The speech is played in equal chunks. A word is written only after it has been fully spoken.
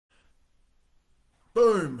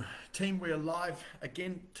Boom! Team, we are live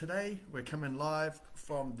again today. We're coming live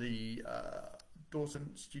from the Dawson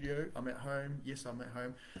studio. I'm at home. Yes, I'm at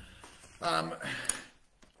home. Um,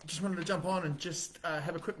 just wanted to jump on and just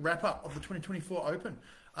have a quick wrap up of the 2024 Open.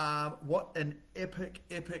 What an epic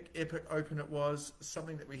Open it was.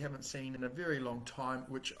 Something that we haven't seen in a very long time,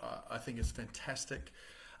 which I think is fantastic.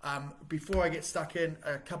 Before I get stuck in,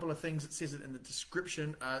 a couple of things. It says it in the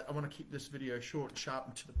description. I want to keep this video short and sharp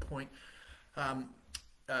and to the point.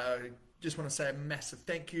 Just want to say a massive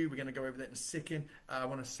thank you. We're going to go over that in a second. I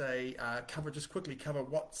want to say cover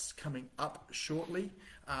what's coming up shortly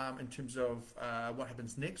in terms of what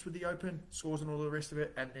happens next with the Open, scores and all the rest of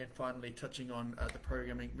it, and then finally touching on the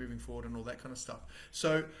programming moving forward and all that kind of stuff.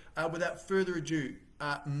 So without further ado,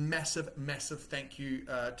 massive thank you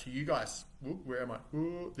to you guys. Where am I?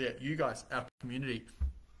 There, you guys, our community.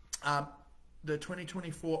 The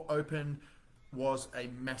 2024 Open was a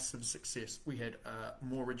massive success. We had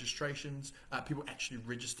more registrations. People actually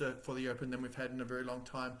register for the Open than we've had in a very long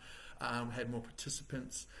time. We had more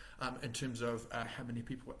participants in terms of how many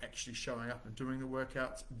people were actually showing up and doing the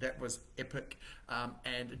workouts. That was epic,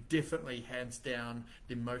 and definitely hands down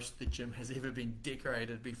the most the gym has ever been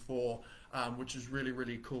decorated before, which is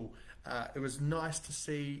really cool. It was nice to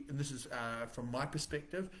see, and this is from my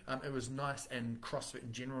perspective, it was nice, and CrossFit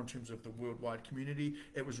in general in terms of the worldwide community,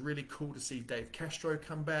 it was really cool to see Dave Castro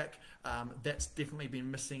come back. That's definitely been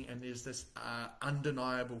missing, and there's this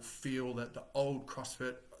undeniable feel that the old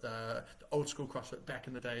CrossFit, the old school CrossFit back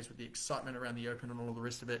in the days with the excitement around the Open and all the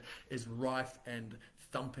rest of it is rife and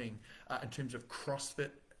thumping in terms of CrossFit.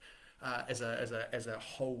 As a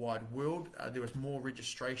whole wide world, there was more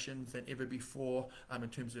registrations than ever before in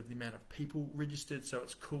terms of the amount of people registered, so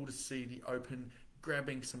it's cool to see the Open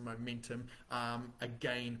grabbing some momentum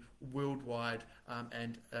again worldwide,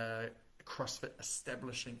 and CrossFit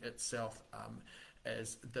establishing itself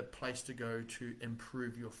as the place to go to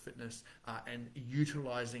improve your fitness, and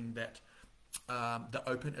utilizing that the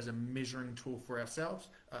Open as a measuring tool for ourselves,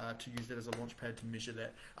 to use that as a launch pad to measure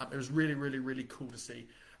that. It was really cool to see.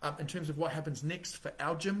 In terms of what happens next for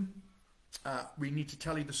our gym, we need to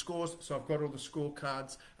tally the scores. So I've got all the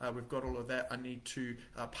scorecards. We've got all of that. I need to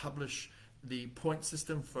publish the point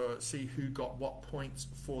system for see who got what points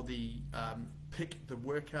for the pick the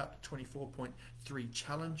workout 24.3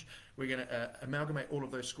 challenge. We're going to amalgamate all of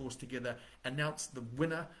those scores together, announce the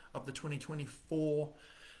winner of the 2024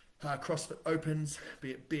 CrossFit Opens, be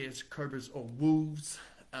it Bears, Cobras or Wolves.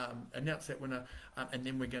 Announce that winner, and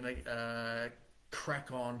then we're going to crack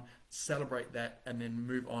on, celebrate that, and then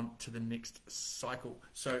move on to the next cycle.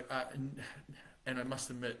 So and I must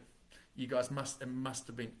admit, you guys it must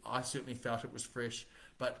have been, I certainly felt it was fresh,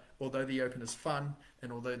 but although the Open is fun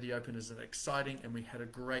and although the Open is exciting and we had a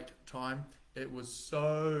great time, it was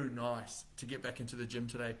so nice to get back into the gym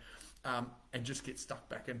today and just get stuck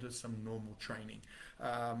back into some normal training.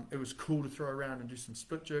 It was cool to throw around and do some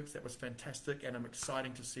split jerks. That was fantastic, and I'm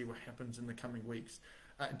excited to see what happens in the coming weeks.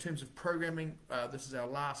 In terms of programming, this is our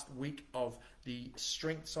last week of the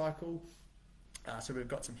strength cycle. So we've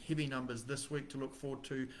got some heavy numbers this week to look forward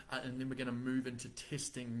to, and then we're going to move into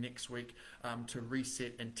testing next week to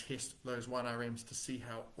reset and test those 1RMs to see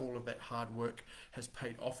how all of that hard work has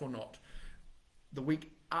paid off or not. The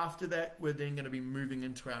week after that, we're then going to be moving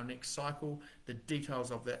into our next cycle. The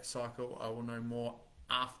details of that cycle I will know more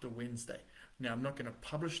after Wednesday. Now, I'm not going to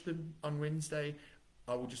publish them on Wednesday.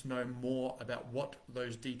 I will just know more about what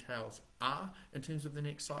those details are in terms of the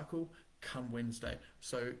next cycle come Wednesday.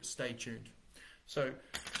 So stay tuned. So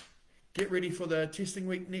get ready for the testing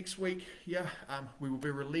week next week. We will be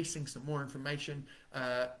releasing some more information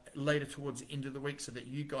later towards the end of the week so that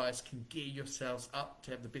you guys can gear yourselves up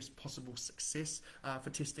to have the best possible success for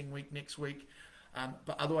testing week next week.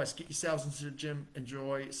 But otherwise, get yourselves into the gym,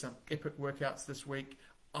 enjoy some epic workouts this week.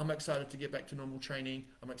 I'm excited to get back to normal training.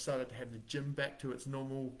 I'm excited to have the gym back to its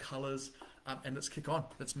normal colors, and let's kick on.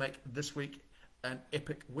 Let's make this week an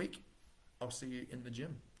epic week. I'll see you in the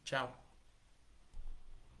gym. Ciao.